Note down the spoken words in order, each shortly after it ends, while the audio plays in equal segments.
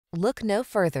Look no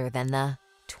further than the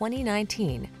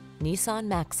 2019 Nissan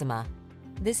Maxima.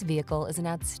 This vehicle is an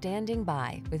outstanding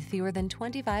buy with fewer than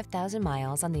 25,000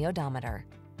 miles on the odometer.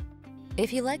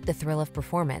 If you like the thrill of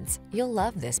performance, you'll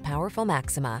love this powerful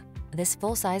Maxima. This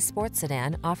full-size sports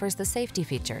sedan offers the safety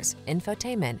features,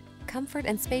 infotainment, comfort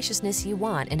and spaciousness you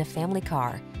want in a family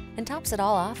car, and tops it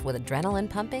all off with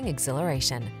adrenaline-pumping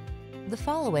exhilaration. The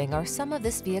following are some of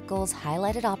this vehicle's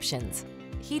highlighted options: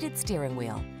 heated steering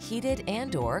wheel, heated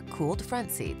and/or cooled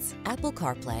front seats, Apple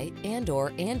CarPlay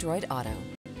and/or Android Auto,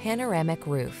 panoramic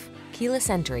roof, keyless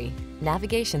entry,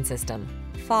 navigation system,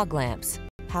 fog lamps,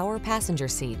 power passenger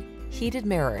seat, heated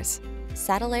mirrors,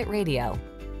 satellite radio.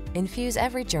 Infuse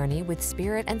every journey with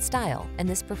spirit and style in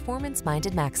this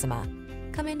performance-minded Maxima.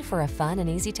 Come in for a fun and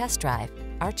easy test drive.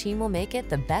 Our team will make it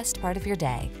the best part of your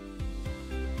day.